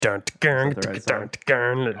Oh,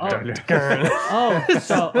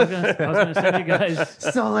 so I was gonna send you guys.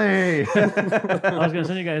 Sully. I was gonna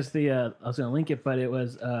send you guys the. I was gonna link it, but it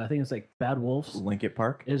was. I think it's like Bad Wolves Lincoln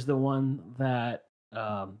Park. is the one that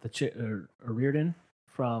the chick Reardon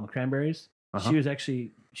from Cranberries. Uh-huh.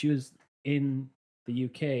 She was in the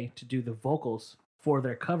UK to do the vocals for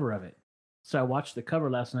their cover of it. So I watched the cover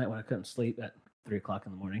last night when I couldn't sleep at 3:00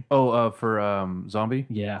 in the morning. Oh, for Zombie?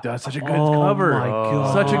 Yeah, That's such a good Oh cover. my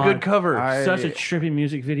God. Such a good cover. Such a trippy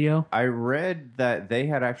music video. I read that they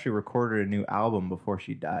had actually recorded a new album before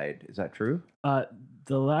she died. Is that true?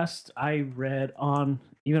 The last I read on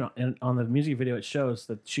on the music video, it shows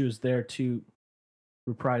that she was there to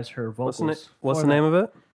reprise her vocals. What's the name of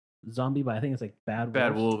it? Zombie, but I think it's like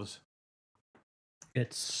Bad Wolves.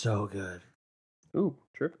 It's so good. Ooh,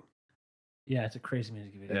 trippy. Yeah, it's a crazy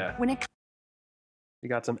music video. Yeah. You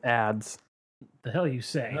got some ads. The hell you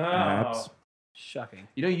say? Perhaps. Shocking.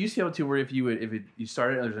 You know, you used to be able to where if you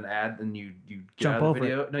started and there's an ad, then you get Jump out of the over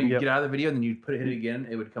video. it. No, you Yep. get out of the video and then you hit it again.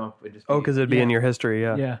 It would come up. It just Oh, because it'd be in Yeah. your history.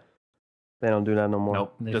 Yeah. Yeah. They don't do that no more.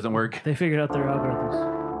 nope, They- doesn't work. They figured out their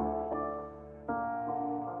algorithms.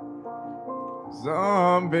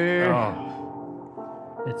 Zombie.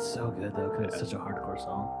 Oh, It's so good though, because it's such a hardcore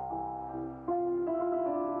song.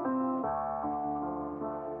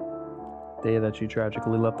 Day that she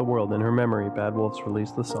tragically left the world. In her memory, Bad Wolves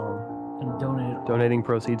released the song, And donated. donating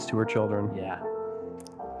proceeds to her children. Yeah.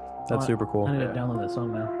 That's super cool. I need to download that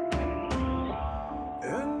song now.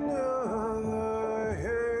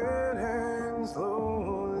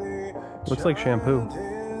 Looks like shampoo.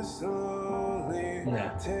 Yeah.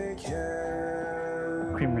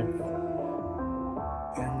 Cream rinse.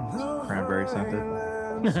 Cranberry scented.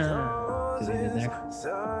 Is it in there?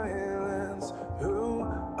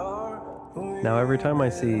 Now, every time I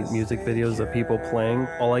see music videos of people playing,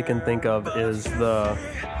 all I can think of is the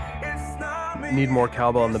need more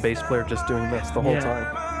cowbell and the bass player just doing this the whole Yeah.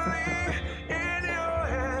 time.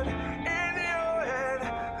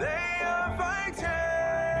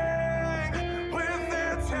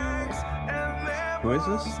 Who is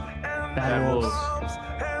this? Bad Wolves.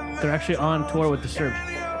 They're actually on tour with Disturbed.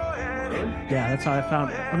 Yeah, that's how I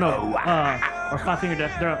found. Oh no, or Five Finger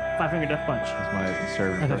Death. They're on Five Finger Death Punch. That's my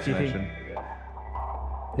disturbed FFTP. impersonation.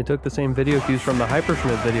 They took the same video cues from the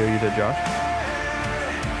Hyperschmidt video you did, Josh.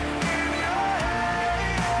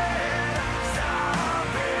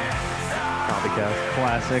 Copycat.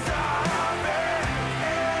 classic.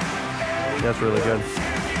 That's really good.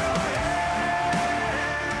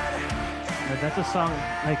 But that's a song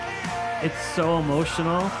like it's so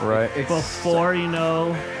emotional. Right. Before you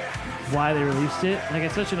know why they released it, like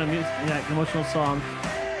it's such an emotional song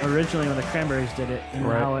originally when the Cranberries did it, and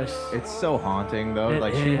Right. now it's It's so haunting though. It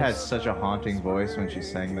Like she had is. such a haunting voice when she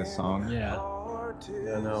sang this song. yeah.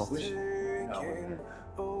 Yeah, no.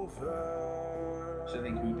 I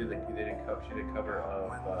think who did she did a cover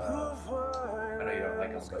of I know you don't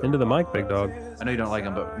like them, but Into the mic, big dog. I know you don't like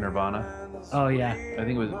them, but Nirvana. Oh yeah, I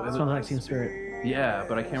think it was. smells like Teen Spirit. Yeah,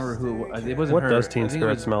 but I can't remember who it was. It wasn't What her. does Teen I think it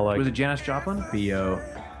Spirit was- smell like? Was it Janis Joplin? B.O.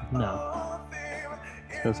 No, I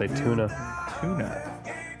was going to say tuna. Tuna.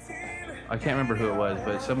 I can't remember who it was,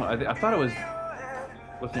 but someone. I thought it was.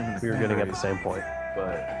 What's the name of the We were getting at the Cranberries, same point.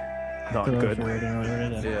 but Not Those good. were weird and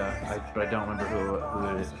weird. yeah, but I don't remember who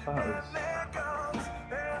it is. I thought it was.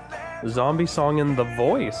 Zombie song in The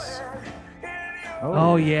Voice.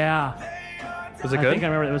 Oh yeah, Was it I good? think I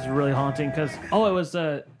remember it was really haunting because it was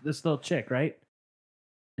this little chick, right?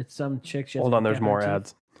 It's some chick. She has Hold like on, there's gap more in her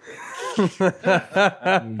ads. teeth.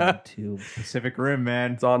 YouTube. Pacific Rim,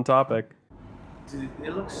 man. It's on topic. Dude,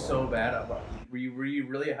 it looks so bad. Were you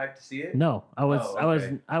really hyped to see it? No, I was Oh,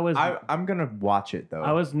 okay. I'm gonna watch it though.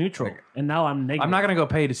 I was neutral, and now I'm negative. I'm not gonna go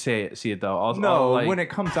pay to see it though. No, when it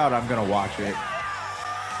comes out, I'm gonna watch it.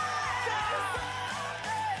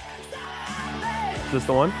 Is this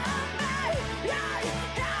the one?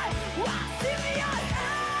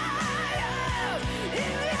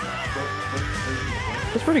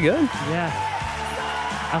 That's pretty good. Yeah,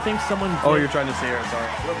 I think someone. Oh, did- you're trying to see her. Sorry.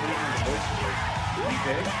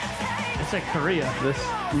 It's like Korea. This?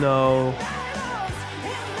 No.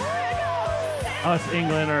 Oh, it's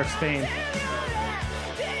England or Spain.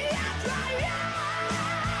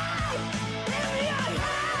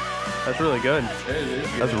 That's really good.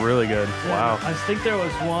 That's really good. Wow. I think there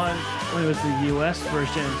was one when it was the U.S.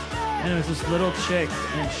 version, and it was this little chick,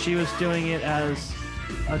 and she was doing it as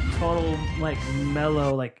a total like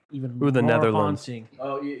mellow, like even Ooh, the more Netherlands. haunting.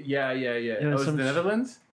 Oh yeah. It was Oh, was it some the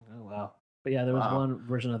Netherlands? Oh wow! But yeah, there was Wow. one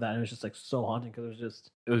version of that, and it was just like so haunting because it was just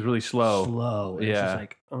It was really slow. slow. And It's Yeah. just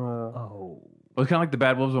like oh. Well, it's kind of like the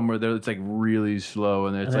Bad Wolves one where it's like really slow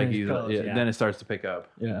and it's And then like it goes, yeah. then it starts to pick up.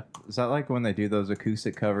 Yeah. Is that like when they do those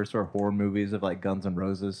acoustic covers for horror movies of like Guns N'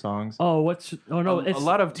 Roses songs? Oh, no, A it's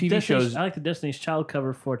lot of TV shows- I like the Destiny's Child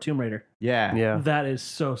cover for Tomb Raider. Yeah. Yeah, That is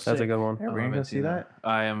so sick. that's a good one. Yeah, we're gonna go haven't see seen that.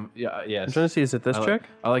 I am. Yeah. Yes. I'm trying to see, is it this I chick?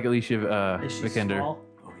 I like Alicia Is she Vikander. small?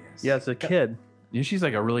 Oh yes. Yeah, it's a kid. Yeah, she's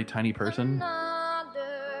like a really tiny person. No,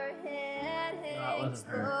 it wasn't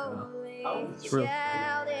her. No. It's real.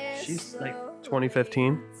 She's like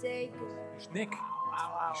 2015. Snik.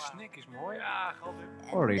 Snik is mooi. Ja,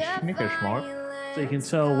 Holy snickersmart. so you can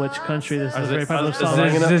tell which country this is a Is very it- popular is song.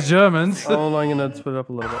 it- is it Germans? Oh, I'm gonna split it up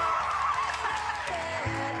a little bit.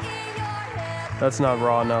 That's not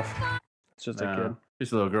raw enough. It's just a No, kid.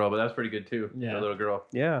 just a little girl, but that's pretty good too. Yeah. A little girl.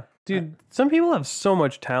 Yeah, dude. Some people have so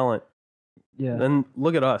much talent. Yeah. And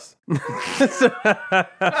look at us.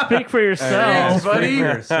 Speak for yourself. buddy.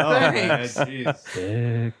 Thanks.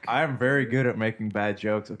 Thanks. I am very good at making bad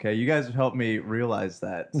jokes. Okay, you guys have helped me realize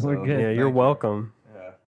that. We're so good. Yeah, you're thank welcome. you.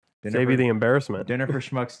 Yeah. Save you for, the embarrassment. dinner for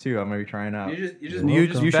schmucks too. I'm gonna be trying out. You just You,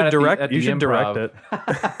 just you bad should at the- direct. at You the should direct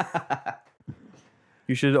improv. it.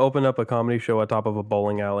 You should open up a comedy show atop of a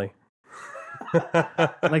bowling alley.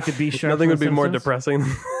 Like the B sharp. Nothing from would be The more Simpsons? depressing.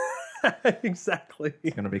 Exactly.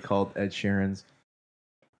 It's gonna be called Ed Sheeran's.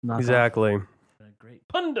 Not Exactly. that great.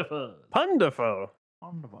 Wonderful. Wonderful.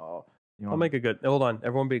 Wonderful. You I'll want- make a good. Hold on,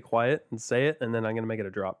 everyone, be quiet and say it, and then I'm gonna make it a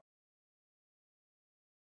drop.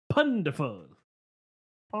 Wonderful.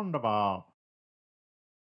 Wonderful.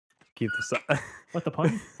 Keep the. What the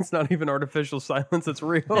pun? It's not even artificial silence. It's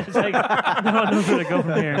real. It's like, no one knows where to go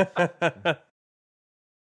from here.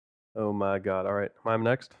 Oh my god! All right, I'm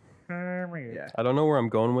next. Yeah. I don't know where I'm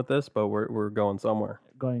going with this, but we're going somewhere.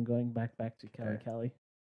 Going back to Cali, Cali.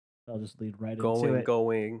 I'll just lead right into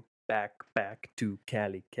Going back to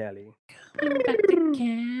Cali. Back to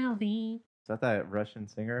Cali. Is that Russian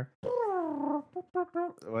singer?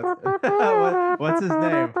 What's his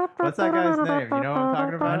name? What's that guy's name? You know what I'm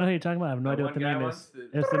talking I about? know who you're talking about. I have no idea what the name is.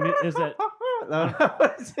 It's is it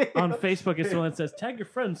What's his on name? Facebook? It's the one that says tag your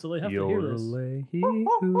friends so they have to hear this.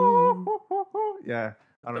 Yeah,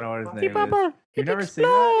 I don't know what his name is. You've never seen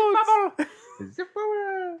that? It's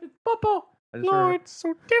Bubble. I just remember, it's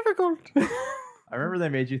so difficult. I remember they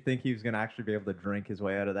made you think he was gonna actually be able to drink his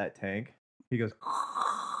way out of that tank. He goes.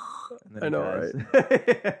 And then I he know,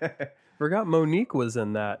 dies. Forgot Monique was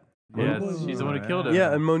in that. Yeah, she's the one who killed him.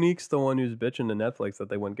 Yeah, and Monique's the one who's bitching to Netflix that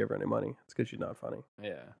they wouldn't give her any money. It's because she's not funny.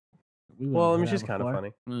 Yeah. Well, I mean, she's kind of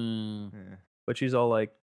funny, Mm. Yeah. but she's all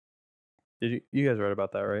like, "Did you guys read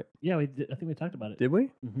about that, right? Yeah, we did. I think we talked about it. Did we?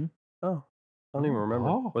 Mm-hmm. Oh, I don't even remember.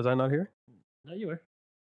 Oh. Was I not here? No, you were.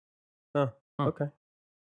 Huh. Okay. It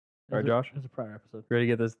All right, was Josh. It was a prior episode. Ready to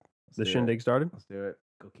get this the do it. shindig started? Let's do it.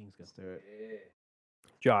 Go Kings, go. Let's do it.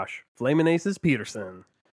 Josh, Flamin' Aces Peterson.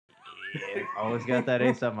 Always got that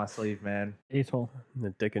ace up my sleeve, man. Ace hole. The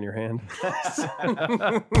dick in your hand.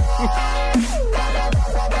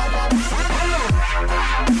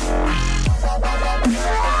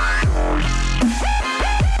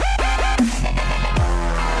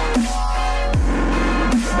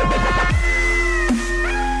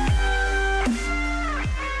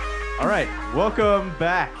 All right, welcome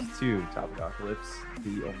back to Topicocalypse,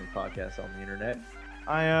 the only podcast on the internet.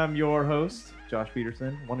 I am your host, Josh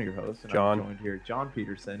Peterson, one of your hosts, and John. I'm joined here, John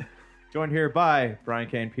Peterson, joined here by Brian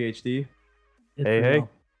Kane, PhD, It's Hey, real.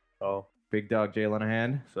 Oh, Big Dog Jay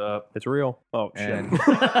Lenahan, What's up? it's real. Oh, and shit.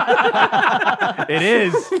 it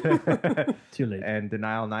is, Too late. and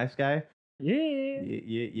Denial Nice Guy. Yeah.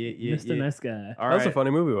 Yeah. Mr. Nice Guy. All That was a right. funny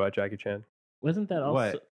movie about Jackie Chan. Wasn't that also...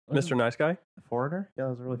 What? wasn't- Mr. Nice Guy? The Foreigner? Yeah, that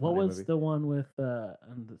was a really What funny was movie. the one with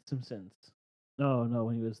on The Simpsons? No,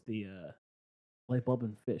 when he was the light bulb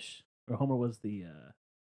and fish. Or Homer was the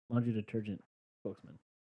laundry detergent spokesman.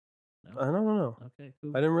 I No? don't know. Okay,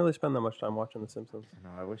 cool. I didn't really spend that much time watching The Simpsons. No,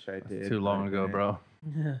 I wish I did. Too long but I ago, didn't.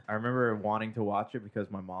 bro. I remember wanting to watch it because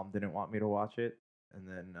my mom didn't want me to watch it, and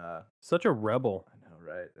then Such a rebel. I know,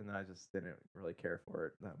 right? And then I just didn't really care for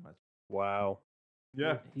it that much. Wow.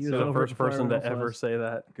 Yeah, He was So the over first before person to everyone else ever was. say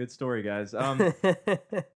that. good story, guys.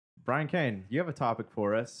 Brian Kane, you have a topic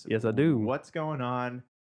for us. Yes, I do. What's going on?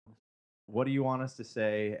 What do you want us to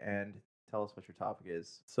say? And tell us what your topic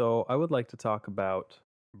is. So I would like to talk about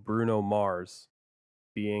Bruno Mars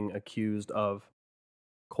being accused of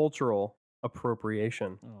cultural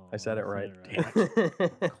appropriation. Oh, I said it I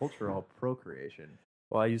right. Cultural procreation.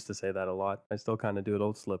 Well, I used to say that a lot. I still kind of do it.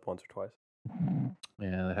 It'll slip once or twice.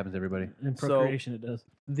 Yeah, that happens to everybody. In So- procreation, it does.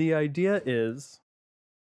 The idea is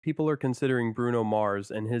people are considering Bruno Mars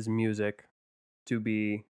and his music to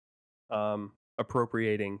be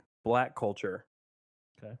appropriating black culture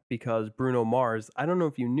Okay. Because Bruno Mars, I don't know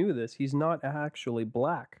if you knew this, he's not actually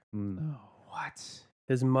black. No. What?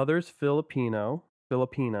 His mother's Filipina,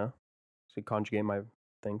 so conjugate my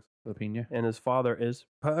things, Filipina. and his father is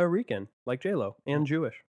Puerto Rican, like J-Lo, and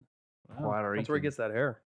Jewish. Wow. That's where he gets that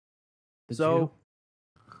hair. The So,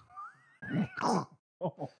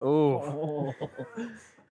 oh,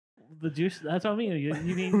 the juice. That's what I mean.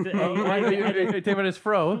 You mean? Take about his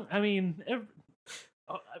fro. I mean,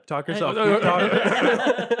 talk yourself.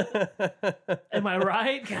 am I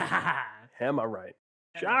right? Am I right?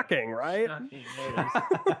 Shocking, right? Shocking. There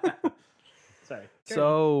it is. Sorry.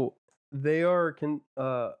 So they are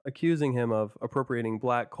accusing him of appropriating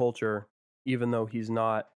black culture, even though he's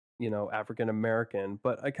not, African American.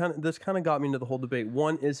 But this kind of got me into the whole debate.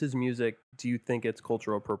 One, is his music? Do you think it's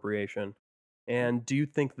cultural appropriation? And do you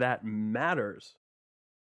think that matters?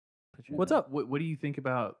 What's up? What do you think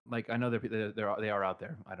about? Like, I know they are out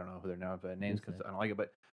there. I don't know who their names because I don't like it,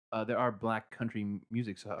 but there are black country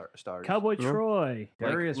music stars. Cowboy Troy.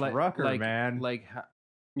 Darius Rucker, man.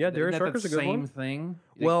 Yeah, Darius Rucker's a good one. Same thing.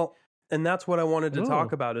 Well, and that's what I wanted to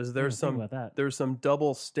talk Ooh. about. Is Didn't think about that. there's some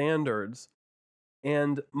double standards,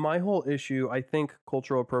 and my whole issue, I think,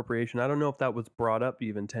 cultural appropriation. I don't know if that was brought up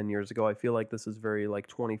even 10 years ago. I feel like this is very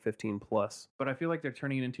 2015 plus. But I feel like they're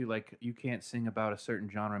turning it into you can't sing about a certain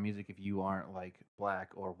genre of music if you aren't black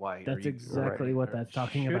or white. That's exactly what that's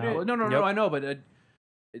talking Should about. it? No, Yep. I know, but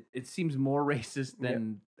it seems more racist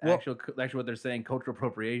than Well- actual what they're saying, cultural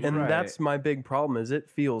appropriation. And Right. that's my big problem. Is it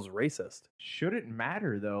feels racist. Shouldn't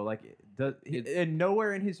matter though. And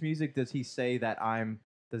nowhere in his music does he say that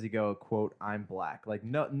does he go, quote, I'm black?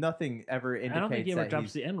 Nothing ever indicates I don't think he ever that drops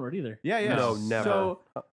he's... the N-word either. Yeah. No, never. So,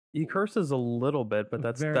 He curses a little bit, but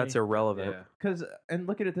that's Very- irrelevant. Yeah. and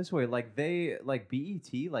look at it this way,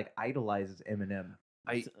 BET idolizes Eminem.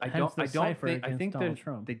 I Hence the don't cipher think I against think Donald that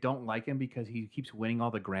Trump. they don't like him because he keeps winning all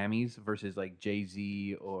the Grammys versus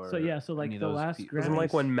Jay-Z or So any of the those last people. Wasn't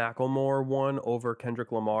Grammys. when Macklemore won over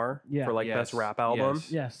Kendrick Lamar Yeah. for Yes, best rap album?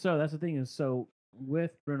 yes. Yeah, so that's the thing is,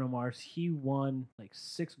 with Bruno Mars, he won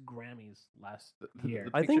 6 Grammys last year.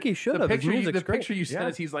 I think he should have. His music's great. picture you sent Yeah.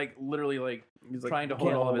 us, he's literally He's trying to can't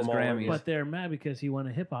hold all of his them all in. Grammys. But they're mad because he won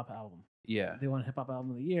a hip hop album. Yeah, They won hip hop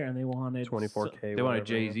album of the year, and they wanted 24K. they wanted whatever.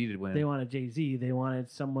 Jay-Z to win. They wanted Jay-Z. They wanted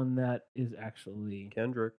someone that is actually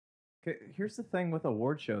Kendrick. Okay, here's the thing with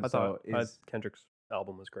award shows, I thought is Kendrick's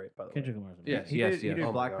album was great, by the way. Kendrick Lamar's. Yes, he yes, did, he yes. did Oh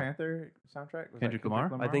my Black God. Panther soundtrack. Was that Kendrick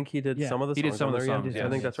Lamar? I think he did Yeah. some of the songs. He did some of on the there, songs, yeah. I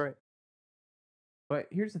yes. think that's right. But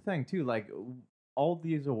here's the thing too, all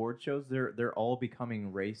these award shows, they're all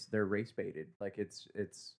becoming race baited.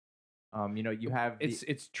 You have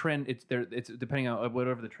it's trend. It's depending on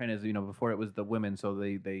whatever the trend is. Before it was the women, so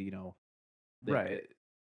they right.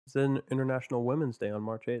 It's an International Women's Day on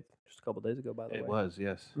March 8th, just a couple days ago, by the way. It was,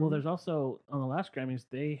 yes. Well, there's also on the last Grammys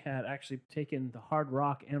they had actually taken the hard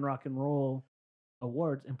rock and rock and roll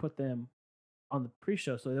awards and put them on the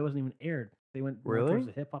pre-show, so they wasn't even aired. They went more Really? towards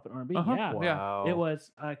the hip hop and R&B. Uh-huh. Yeah, Wow. it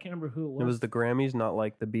was. I can't remember who it was. It was the Grammys, not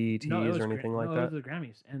like the BETs No, it was or anything like It that. was the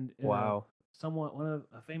Grammys, and Wow. one of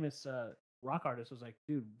a famous rock artist was like,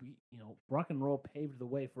 "Dude, rock and roll paved the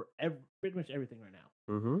way for pretty much everything right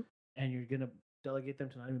now, Mm-hmm. and you're gonna delegate them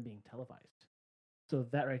to not even being televised." So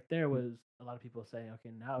that right there was a lot of people saying,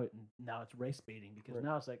 "Okay, now it's race baiting because Right.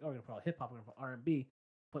 now it's like, oh, we're gonna put hip hop, we're gonna put R&B,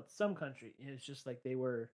 but some country it's just like they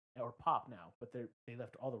were or pop now, but they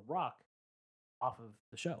left all the rock off of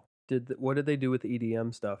the show. What did they do with the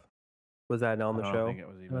EDM stuff? Was that on the I don't show? think it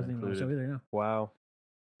was It even wasn't even on the show included. either. No, Wow.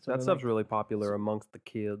 so That they're stuff's like- really popular amongst the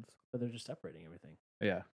kids. but they're just separating everything.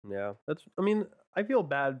 Yeah. Yeah. I feel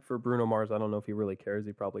bad for Bruno Mars. I don't know if he really cares.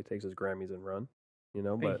 He probably takes his Grammys and run, Hey,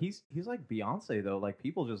 but he's like Beyonce though.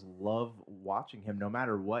 People just love watching him, no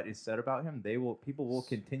matter what is said about him. People will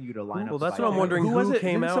continue to line up. Well, that's by what I'm him. wondering. Who was who it?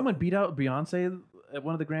 came Didn't out- someone beat out Beyonce at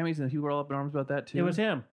one of the Grammys, and people were all up in arms about that too? It was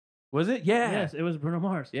him. Was it? Yeah. Yes, it was Bruno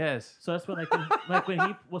Mars. Yes. So that's what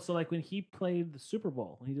when he played the Super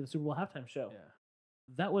Bowl, when he did the Super Bowl halftime show, Yeah.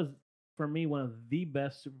 that was for me one of the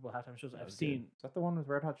best Super Bowl halftime shows I've seen. Is that the one with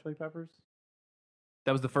Red Hot Chili Peppers?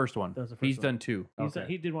 That was the first one. That was the first He's one. done two.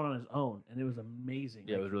 He did one on his own, and it was amazing.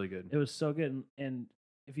 Yeah, it was really good. It was so good. And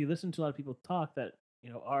if you listen to a lot of people talk that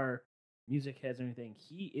are music heads and everything,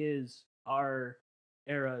 he is our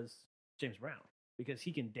era's James Brown because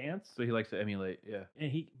he can dance. So he likes to emulate. Yeah.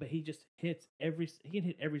 And he just hits he can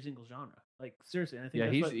hit every single genre. Like seriously, and I think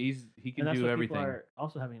Yeah. that's He and can that's do what everything. People are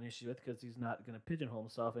also having an issue with because he's not going to pigeonhole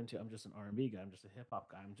himself into I'm just an R&B guy, I'm just a hip hop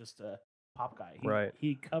guy, I'm just a pop guy. Right.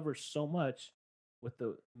 He covers so much with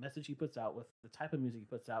the message he puts out, with the type of music he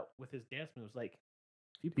puts out, with his dance moves. Like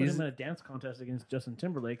if you put him in a dance contest against Justin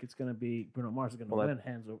Timberlake, it's going to be Bruno Mars is going to Well, win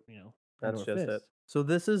hands over. That's or just it. fist. So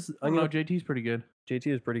this is I I'm know gonna JT's pretty good. JT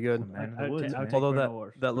is pretty good. Some man in I the would woods, ta- I would man. take Although Bruno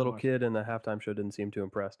Mars. that Bruno little Mars. kid in the halftime show didn't seem too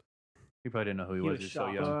impressed. He probably didn't know who he He was. was He's so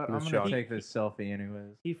shocked. young. I'm was gonna shocked. take this selfie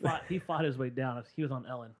anyways. He fought his way down. He was on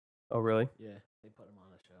Ellen. Oh, really? Yeah, they put him on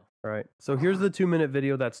the show. All right. So here's the 2-minute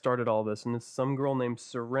video that started all this, and it's some girl named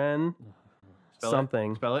Seren Spell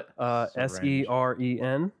something. It. Spell it.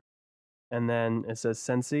 Seren, and then it says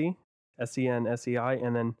Sensi, Sensei,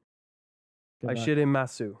 and then Good luck.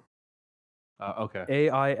 Aishimasu, Okay.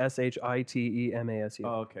 Aishitemasu.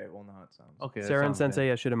 Oh, okay. Well, now it sounds. Okay. that Seren sounds Sensei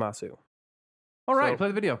good. Aishimasu. All right. So- Play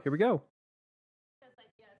the video. Here we go. Because,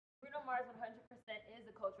 like, yes, Bruno Mars 100% is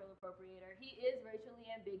a cultural appropriator. He is racially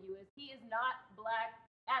ambiguous. He is not black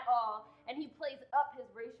at all, and he plays up his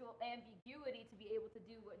racial ambiguity to be able to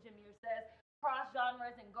do what Jameer says, cross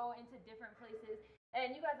genres and go into different places.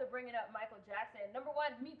 And you guys are bringing up Michael Jackson. Number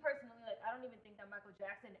one, me personally, like, I don't even think that Michael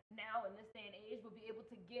Jackson now in this day and age will be able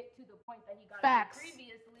to get to the point that he got to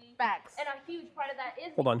previously. Facts. And a huge part of that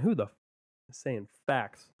is Hold on. Who the is saying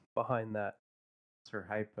facts behind that? It's her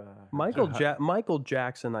hype. Michael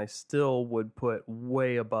Jackson, I still would put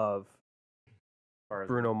way above. as far as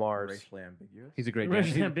Bruno Mars. Racially ambiguous. He's a great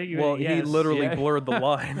Racially dancer. ambiguous. Well, he yes. literally Yeah. blurred the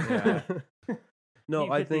line. Yeah. No,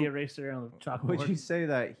 He I put the think eraser on the chalkboard. Would you say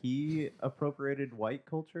that he appropriated white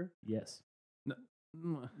culture? Yes. Mm.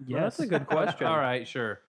 Well, Yes. that's a good question. All right.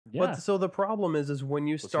 Sure. Yeah. But so the problem is when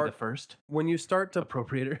you Was he the start first to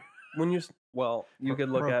appropriator? you could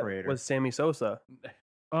look at Appropriator. was Sammy Sosa.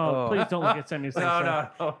 oh, Oh. please don't look at Sammy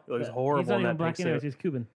Sosa. no. It was Yeah. horrible. He's not in even that black pink anyways. suit. He's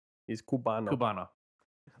Cuban. He's Cubano. Cubano.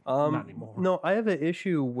 Not anymore. No, I have an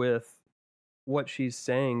issue with what she's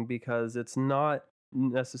saying because it's not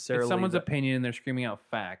necessarily It's someone's the- opinion. They're screaming out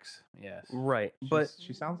facts. Yes. right, but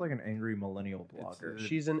She sounds like an angry millennial blogger.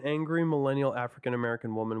 she's an angry millennial African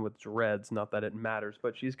American woman with dreads. Not that it matters,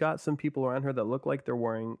 but she's got some people around her that look like they're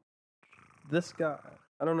wearing this guy.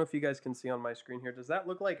 I don't know if you guys can see on my screen here. Does that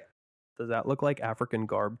look like African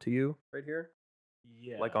garb to you right here?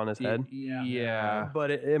 Yeah. Like on his head? Yeah.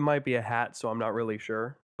 But it might be a hat, so I'm not really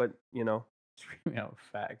sure. But Screaming out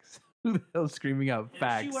facts. Who the hell's screaming out Is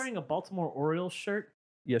facts? she wearing a Baltimore Orioles shirt?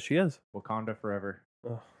 yes, she is. Wakanda forever.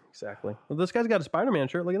 Oh, exactly. Well, this guy's got a Spider-Man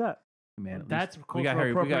shirt. Look at that. Man, at That's least cultural we got Harry.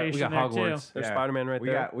 We got appropriation there, too. Hogwarts. There's Yeah. Spider-Man right we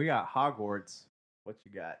there. got Hogwarts. What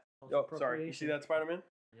you got? Oh, sorry. You see that Spider-Man?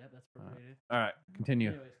 Yeah, that's appropriated. All right. Continue.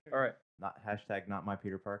 Anyways, All right. Not my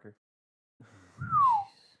Peter Parker.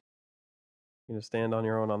 You gonna stand on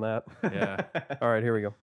your own on that? Yeah. All right. Here we go.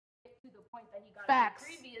 to the point that he got Facts. to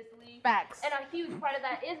previously. Facts. And a huge part of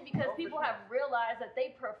that is because people have realized that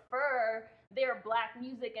they prefer their black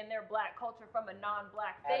music and their black culture from a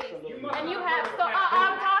non-black face. And you have so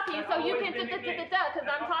I'm talking, so you can because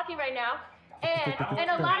I'm talking right now. And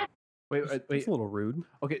a lot of Wait. It's a little rude.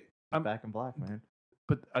 Okay. Back in black, man.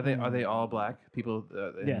 But are they all black people?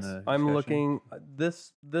 In Yes. the I'm discussion? looking.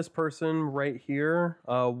 This person right here.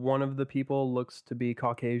 One of the people looks to be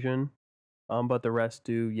Caucasian, but the rest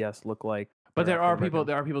do look like. But they're there are African people. American.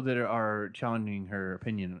 there are people that are challenging her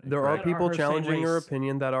opinion. There are That are people her same challenging her race.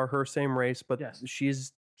 opinion that are her same race, but Yes.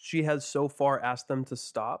 she has so far asked them to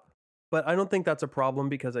stop. But I don't think that's a problem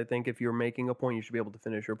because I think if you're making a point, you should be able to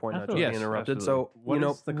finish your point, not just Absolutely. be Yes, interrupted. absolutely. So What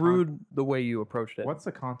is the rude the way you approached it. What's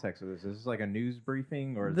the context of this? Is this like a news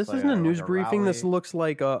briefing or? This like isn't a news like briefing. This rally? looks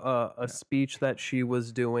like a speech that she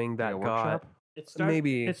was doing that Like a got workshop?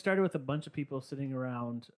 maybe- It started with a bunch of people sitting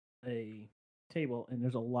around a table, and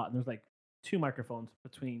there's a lot. And there's like 2 microphones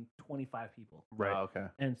between 25 people, right. Oh, okay.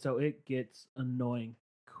 and so it gets annoying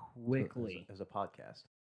quickly. as a podcast.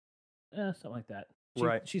 Something like that.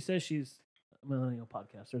 Right. She says she's a millennial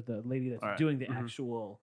podcaster, the lady that's All right. doing the Mhm.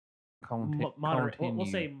 actual Continue. we'll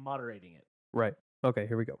say moderating it. Right. Okay,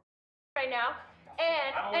 here we go. right now.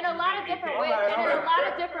 And in a lot of different ways,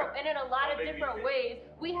 and in a lot of different ways,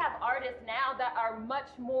 we have artists now that are much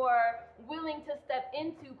more willing to step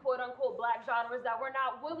into quote unquote black genres that were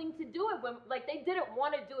not willing to do it when they didn't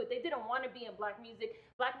want to do it. They didn't want to be in black music.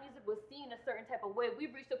 Black music was seen a certain type of way.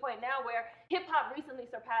 We've reached a point now where hip hop recently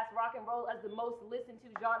surpassed rock and roll as the most listened to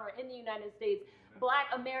genre in the United States. Black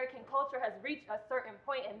American culture has reached a certain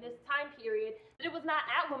point in this time period that it was not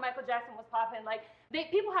at when Michael Jackson was popping.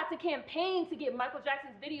 People had to campaign to get Michael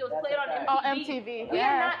Jackson's videos played on MTV. Oh, MTV. We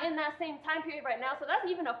Yeah. are not in that same time period right now, so that's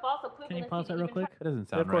even a false equivalency. Can you pause to that real even try- quick? That doesn't of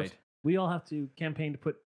sound course. right. We all have to campaign to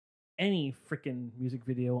put any freaking music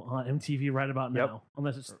video on MTV right about Yep. now,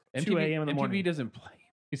 unless it's 2 MTV, a.m. in the morning. MTV doesn't play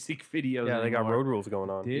music videos. Yeah, they got anymore. road rules going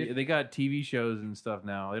on. They got TV shows and stuff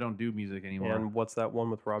now. They don't do music anymore. And what's that one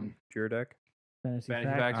with Rob Jurek? Fantasy Fantasy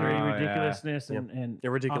Factory, Factory. Oh, yeah. ridiculousness, Yep. and Yeah,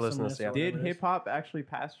 ridiculousness, awesomeness yeah. or Did whatever it is. hip hop actually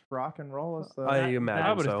pass rock and roll as the? I imagine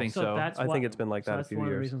I would so. think so. That's I why- think it's been like that a that's few one of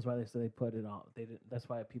the years. reasons why they said they put it on. They didn't. That's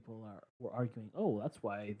why people were arguing. Oh, that's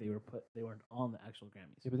why they weren't on the actual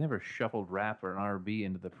Grammys. Yeah, but never shuffled rap or an R&B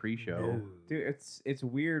into the pre-show. Dude, it's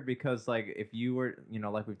weird because like if you were,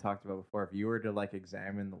 like we've talked about before, if you were to like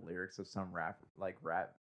examine the lyrics of some rap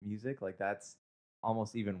music, like that's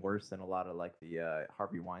almost even worse than a lot of like the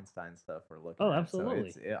Harvey Weinstein stuff we're looking Oh, at.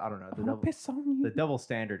 absolutely. So I don't know. I'm gonna piss on you. The double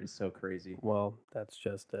standard is so crazy. Well, that's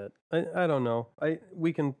just it. I don't know.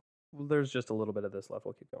 There's just a little bit of this left.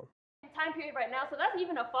 We'll keep going. Time period right now, so that's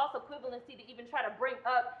even a false equivalency to even try to bring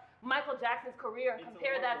up Michael Jackson's career and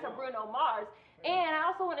compare that to Bruno Mars. And I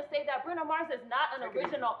also want to say that Bruno Mars is not an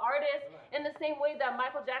original artist in the same way that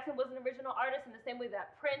Michael Jackson was an original artist, in the same way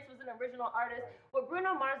that Prince was an original artist. What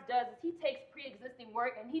Bruno Mars does is he takes pre-existing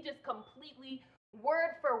work and he just completely,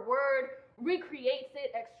 word for word, recreates it,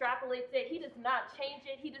 extrapolates it. He does not change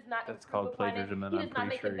it. He does not That's improve called upon it. plagiarism, and He I'm does not pretty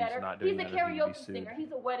make sure it he's better. not He's doing a that as a karaoke BBC singer. singer.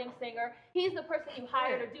 He's a wedding singer. He's the person you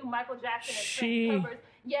hire to do Michael Jackson and She- Prince covers.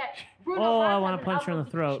 Yet Bruno Oh, Mars I has want an to punch her in album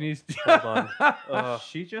the throat. She needs Hold on.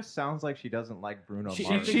 She just sounds like she doesn't like Bruno She-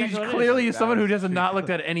 Mars. she- She's Exactly what it clearly is. someone who That does is- not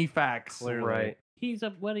looked at any facts. Clearly. Right. He's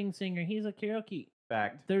a wedding singer. He's a karaoke.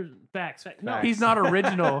 Fact. There's facts. No, Facts. He's not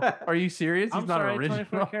original. Are you serious? He's I'm not sorry, original.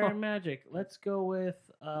 24 Karat Magic. Let's go with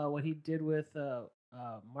what he did with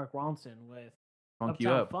Mark Ronson with Funk you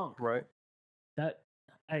Uptown up. Funk. Right. That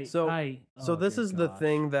So oh, this dear is the gosh.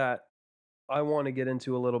 thing that I want to get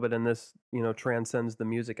into a little bit, and this, transcends the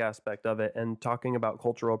music aspect of it, and talking about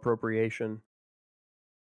cultural appropriation.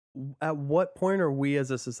 At what point are we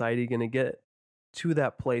as a society going to get to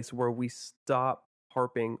that place where we stop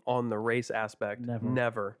harping on the race aspect?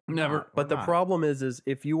 Never. Never. But the problem is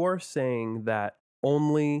if you are saying that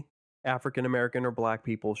only African American or black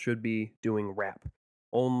people should be doing rap,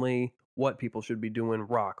 only white people should be doing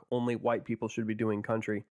rock, only white people should be doing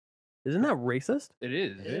country, isn't that racist? It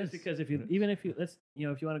is. It is because if you if you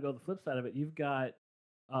want to go the flip side of it, you've got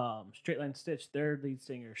Straight Line Stitch, their lead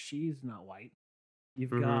singer. She's not white.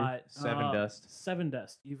 You've Mhm. got Seven Dust. Seven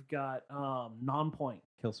Dust. You've got Non-Point,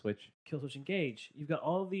 Kill Switch. Killswitch Engage. You've got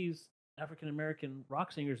all these African American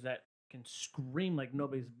rock singers that can scream like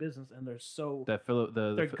nobody's business, and they're so That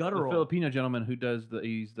They're the guttural. Filipino gentleman who does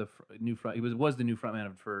he's the new front. He was the new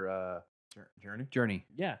frontman for Journey. Journey.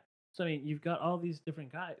 yeah. So I mean, you've got all these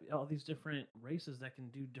different guys, all these different races that can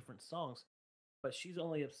do different songs, but she's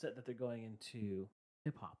only upset that they're going into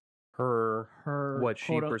hip hop. Her what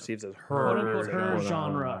she quote, perceives as quote her unquote, her quote,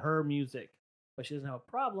 genre, unquote. her music, but she doesn't have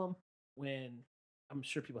a problem when I'm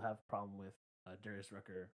sure people have a problem with Darius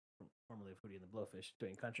Rucker, formerly of Hootie and the Blowfish,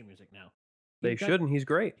 doing country music now. They You've got- shouldn't. He's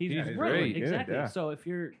great. He's He's great, really good, exactly. yeah. So if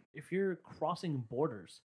you're crossing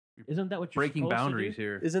borders, isn't that what you're Breaking supposed to boundaries do?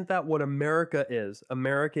 here. Isn't that what America is?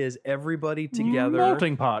 America is everybody together.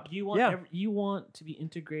 Melting pot. You want Yeah. you want to be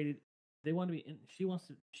integrated. They want to be. She wants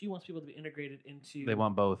people to be integrated into. They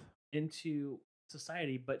want both. into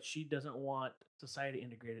society, but she doesn't want society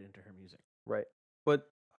integrated into her music. Right. But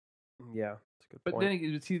yeah, that's a good But point. then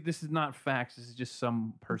again, see, this is not facts. This is just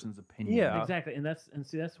some person's opinion. Yeah. Exactly, and that's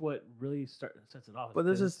what really sets it off. But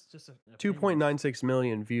this because is it's just an opinion. 2.96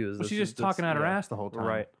 million views. Well, This she's is- just talking out her yeah. ass the whole time.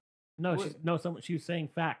 Right. No, she was saying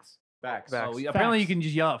facts. Facts. Facts. Oh, apparently, you Facts. can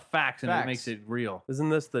just yell out facts and Facts. it makes it real. Isn't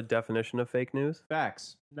this the definition of fake news?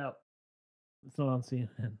 Facts. No, it's not on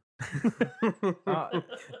CNN.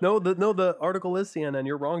 No, the article is CNN.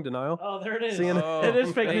 You're wrong, Denial. Oh, there it is. CNN. It is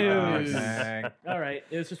fake fake news. news. Dang. All right,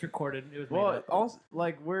 it was just recorded. It was made Well, up. also,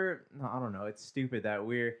 like I don't know. It's stupid that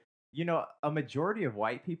a majority of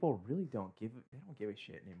white people really don't give a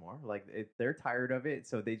shit anymore. Like they're tired of it,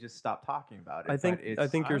 so they just stop talking about it. I think But I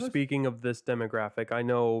think you're was- speaking of this demographic. I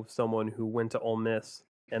know someone who went to Ole Miss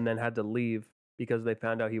and then had to leave because they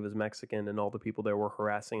found out he was Mexican, and all the people there were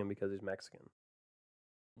harassing him because he's Mexican.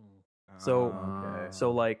 So- okay.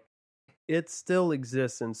 So like, it still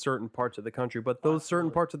exists in certain parts of the country, but those certain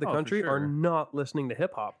Absolutely. parts of the Oh, for country are sure. not listening to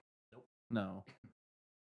hip hop. No.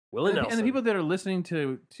 Willie And the Nelson. people that are listening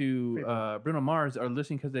to Bruno Mars are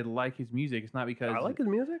listening because they like his music. It's not because I like his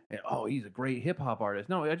music. oh, he's a great hip hop artist.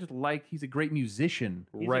 No, I just like he's a great musician,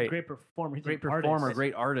 He's right. a great performer. He's great an performer, artist.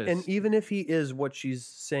 great artist. And even if he is what she's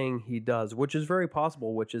saying he does, which is very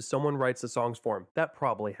possible, which is someone writes the songs for him, that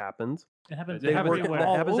probably happens. It happens. It happens everywhere. That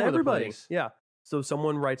all happens to over the everybody. place. Yeah. So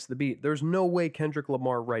someone writes the beat. There's no way Kendrick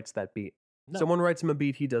Lamar writes that beat. No. Someone writes him a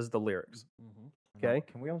beat. He does the lyrics. Mhm. Okay.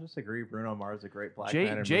 Can we all just agree Bruno Mars is a great black man?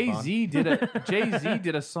 and move Jay on? Z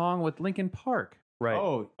did a song with Linkin Park. Right.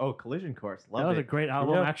 Oh, Collision Course. Love That was it. a great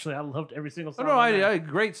album. Yeah. Actually, I loved every single Oh song. no, on that. I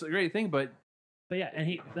great thing, but But yeah,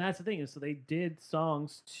 and that's the thing is, so they did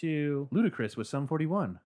songs to Ludacris with Sum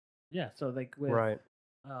 41. yeah, so like with Right.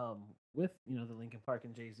 with the Linkin Park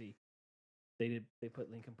and Jay-Z, they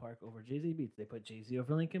put Linkin Park over Jay-Z beats. They put Jay-Z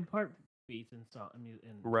over Linkin Park beats and song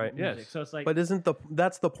and Right. music. Yes. So it's like, But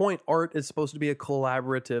that's the point? Art is supposed to be a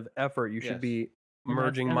collaborative effort. You should Yes. be And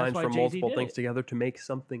merging that's minds why from Jay-Z multiple did things it. together to make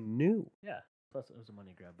something new. yeah. Plus, it was a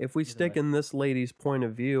money grab. If we Either stick way. in this lady's point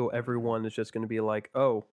of view, everyone is just going to be like,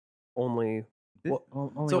 "Oh, only." Well,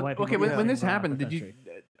 Only So white people okay, do when that this in the happened, did country.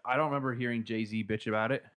 you? I don't remember hearing Jay-Z bitch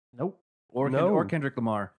about it, Nope. or No. or Kendrick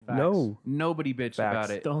Lamar. no. Nobody bitched Facts. about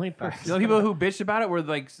it. The only The person only people who bitched about it were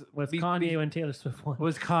like was these- Kanye when Taylor Swift won.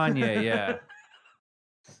 was Kanye. Yeah.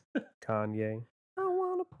 Kanye. I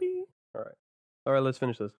wanna be. All right. Let's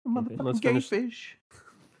finish this. Motherfucking Let's gay finish. fish.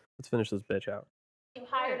 Let's finish this bitch out.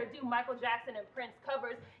 Hired to do Michael Jackson and Prince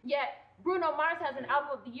covers, yet Bruno Mars has an Album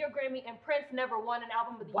of the Year Grammy and Prince never won an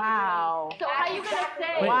Album of the Wow. Year Grammy. So how you gonna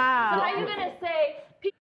say? Wait. Wow. So how you gonna say?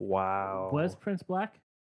 Wow. Was Prince black?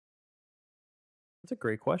 That's a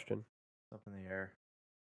great question. Up in the air.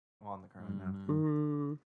 I'm on the ground now.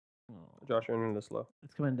 Mm, Oh, Josh, you're into this slow.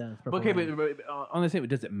 it's coming down. It's Okay, purple rain. but on the same,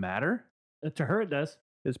 does it matter? To her it does.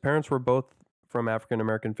 His parents were both from African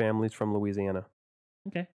American families from Louisiana.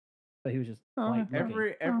 Okay, but he was just Oh, white.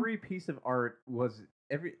 looking. Every piece of art was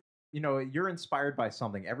you're inspired by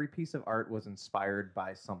something. Every piece of art was inspired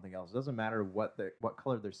by something else. It doesn't matter what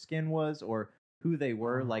color their skin was or who they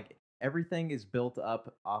were. Like everything is built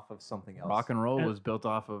up off of something else. Rock and roll And- was built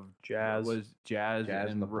off of Jazz. Was jazz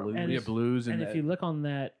and the blues. And yeah, if- blues, And and if you look on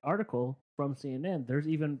that article from CNN, there's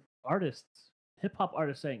even artists, hip hop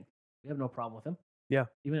artists saying we have no problem with him. Yeah.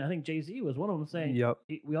 Even I think Jay-Z was one of them saying, Yep.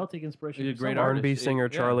 we all take inspiration. He's a from great somewhere." artist. R&B singer Yeah.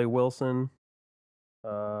 Charlie Wilson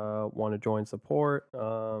want to join support. There's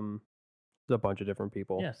a bunch of different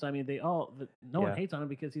people. Yes, I mean no one Yeah. hates on him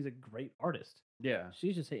because he's a great artist. yeah,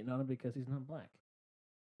 She's just hating on him because he's not black.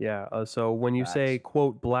 Yeah. So when you say Facts.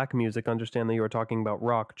 quote black music, understand that you are talking about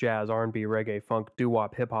rock, jazz, R&B, reggae, funk,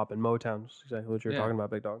 doo-wop, hip hop, and Motown. That's exactly what you're Yeah. talking about,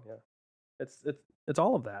 Big Dog. Yeah. It's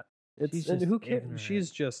all of that. She's And just who cares? ignorant. She's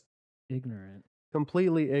just Ignorant.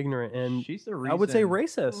 completely ignorant, and She's the reason. I would say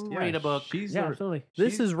racist. Yeah, Read a book. She's Yeah, the, absolutely.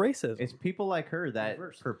 This she's- is racism. It's people like her that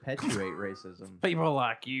Reverse. perpetuate racism. people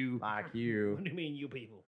like you. Like What you. do you mean, you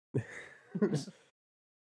people?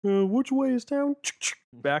 Which way is town?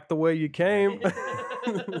 Back the way you came.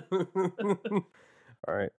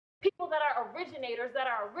 All right. People that are originators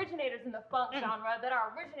in the funk genre, that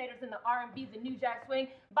are originators in the R&B, the New Jack Swing.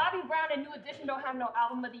 Bobby Brown and New Edition don't have no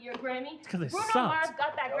Album of the Year Grammy. 'cause they Bruno sucked. Mars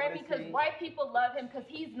got that Grammy because white people love him because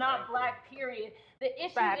he's not black, period. The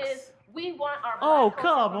issue Facts. is we want our black Oh, culture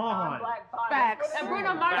come from on. non-black bodies. Facts. And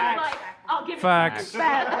Bruno Mars Facts. is like, I'll give Facts. you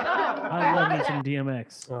I love me some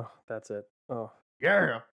DMX. Oh, that's it. Oh,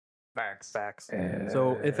 Yeah. Facts. facts.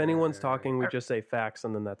 So if anyone's talking, we just say facts,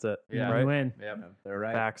 and then that's it. Yeah. You Right. win. Yep. They're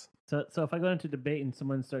right. Facts. So if I go into debate and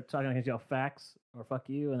someone starts talking, I can yell facts or fuck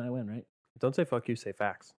you, and I win, right? Don't say fuck you. Say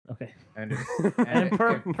facts. Okay. And, And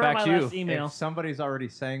per my facts last you. email, if somebody's already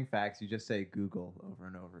saying facts, you just say Google over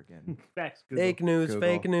and over again. facts. Google. Fake news. Google.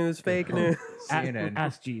 Fake news. Fake news. CNN.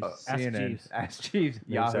 Ask Jeeves. Ask CNN. Jeeves. Ask Jeeves.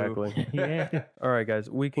 Yahoo. Exactly. Yeah. All right, guys.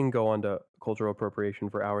 We can go on to cultural appropriation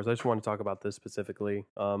for hours. I just want to talk about this specifically.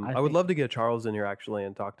 I would think- love to get Charles in here actually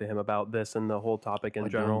and talk to him about this and the whole topic in I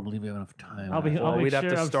general. don't believe we have enough time. I'll be. Well, I'll make we'd sure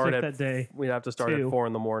have to I'm start sick at that day. We'd have to start at 2. 4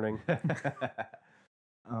 in the morning.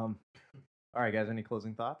 All right, guys. Any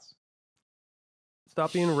closing thoughts?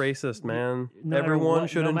 Stop being racist, man. No matter Everyone what-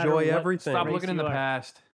 should no matter enjoy what everything. Stop race looking in you the are.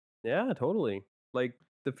 past. Yeah, totally. Like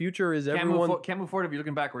the future is Can't everyone. move forward if you're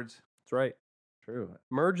looking backwards. That's right. True.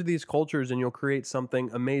 Merge these cultures and you'll create something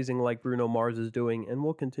amazing like Bruno Mars is doing and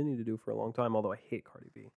will continue to do for a long time, although I hate Cardi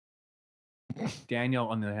B. Daniel,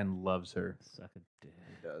 on the other hand, loves her. Suck a dick.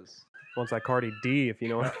 It does. Wants that Cardi D, if you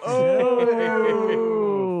know what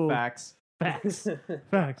Oh. Facts. Facts.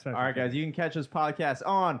 Facts. All right, guys. You can catch this podcast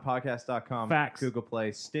on podcast.com, Facts. Google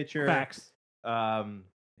Play, Stitcher. Facts. You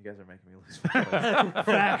guys are making me lose my place.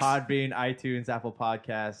 Facts. Podbean, iTunes, Apple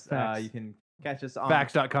Podcasts. Facts. You can catch us on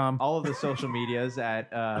Facts.com. all of the social medias at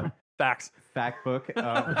Facts. Factbook, Did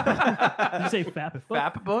you say fap?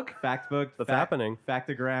 Fap book? Factbook, The fappening.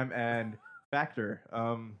 Factogram, and Factor.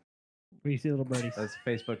 Where you see little birdies. That's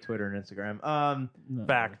Facebook, Twitter, and Instagram. No.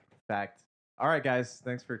 Fact. Fact. All right, guys.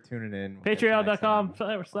 Thanks for tuning in. We'll catch you next time.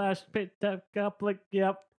 Patreon.com/.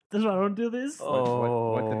 Yep. This is why I don't do this.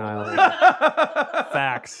 What denial?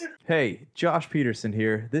 Facts. Hey, Josh Peterson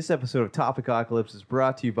here. This episode of Topicocalypse is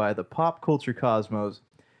brought to you by the Pop Culture Cosmos.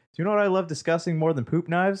 Do you know what I love discussing more than poop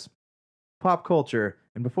knives? Pop culture.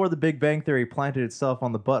 And before the Big Bang Theory planted itself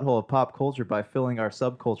on the butthole of pop culture by filling our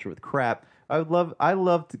subculture with crap, I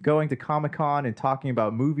loved going to Comic-Con and talking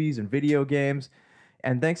about movies and video games.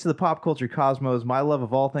 And thanks to the Pop Culture Cosmos, my love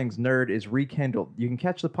of all things nerd is rekindled. You can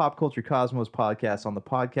catch the Pop Culture Cosmos podcast on the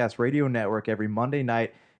Podcast Radio Network every Monday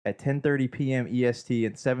night at 10:30 p.m. EST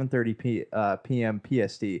and 7:30 p.m.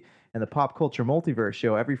 PST, and the Pop Culture Multiverse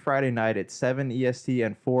show every Friday night at 7 EST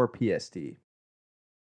and 4 PST.